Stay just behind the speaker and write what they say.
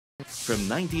From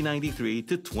 1993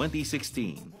 to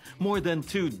 2016, more than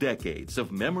 2 decades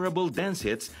of memorable dance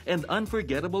hits and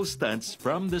unforgettable stunts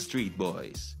from the Street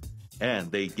Boys.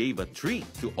 And they gave a treat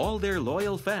to all their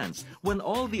loyal fans when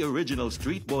all the original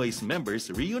Street Boys members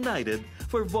reunited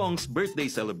for Vong's birthday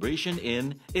celebration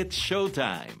in It's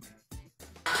Showtime.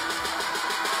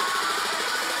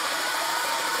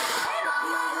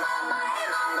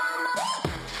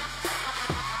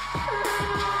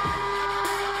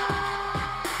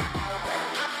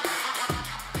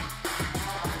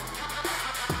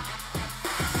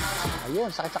 Ayun,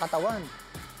 sakit sa katawan.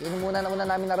 Yun muna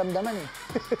namin naramdaman eh.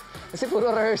 Kasi puro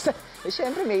rehearsal. Eh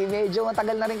syempre, medyo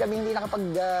matagal na rin kami hindi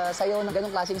nakapag-sayaw ng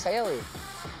ganong klaseng sayaw eh.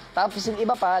 Tapos yung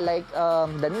iba pa, like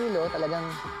Danilo, talagang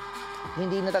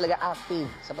hindi na talaga active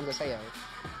sa pagsasayaw.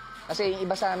 Kasi yung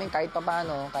iba sa amin, kahit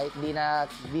papano, kahit di na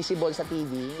visible sa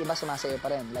TV, yung iba sumasayaw pa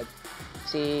rin. Like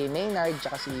si Maynard,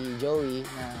 tsaka si Joey,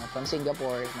 na from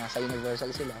Singapore, nasa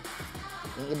Universal sila.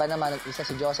 Yung iba naman, isa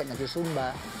si Joseph,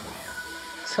 nagsusumba.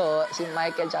 So, si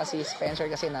Michael tsaka si Spencer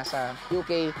kasi nasa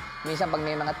UK. Minsan pag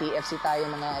may mga TFC tayo,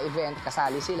 mga event,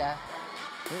 kasali sila.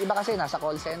 Yung iba kasi nasa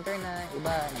call center na,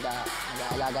 iba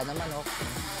nag-aalaga ng manok.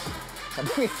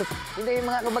 Sabi hindi,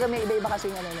 yung mga, kumbaga may iba-iba kasi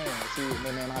ano na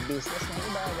may mga business na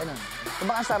iba, ganun.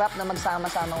 Kumbaga ang sarap na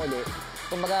magsama-sama uli.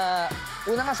 Kumbaga,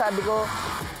 una nga sabi ko,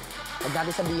 huwag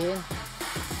natin sabihin,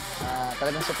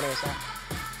 talagang sorpresa.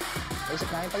 Naisip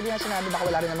namin, pag di na sinabi, baka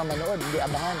wala rin naman manood, hindi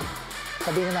abangan.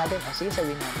 Sabihin na natin, sige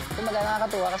sabihin natin. Kumbaga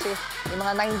nakakatuwa kasi yung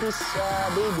mga 90s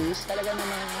babies talaga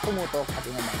naman tumutok at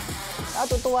inabangan.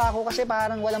 Natutuwa ako kasi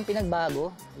parang walang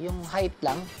pinagbago. Yung height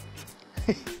lang.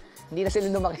 Hindi na sila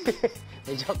lumaki.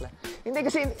 May joke lang. Hindi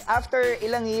kasi after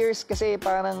ilang years kasi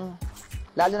parang,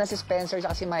 lalo na si Spencer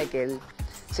at si Michael,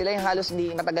 sila yung halos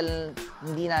matagal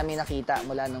hindi namin nakita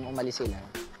mula nung umalis sila.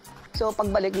 So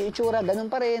pagbalik, yung itsura,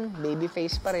 ganun pa rin. Baby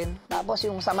face pa rin. Tapos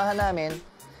yung samahan namin,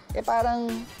 parang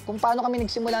kung paano kami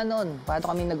nagsimula noon, paano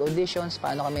kami nag-auditions,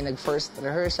 paano kami nag-first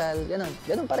rehearsal,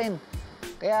 ganun pa rin.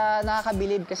 Kaya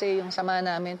nakakabilib kasi yung sama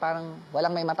namin, parang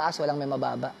walang may mataas, walang may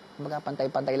mababa. Kumbaga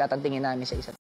pantay-pantay lahat ang tingin namin sa isa't.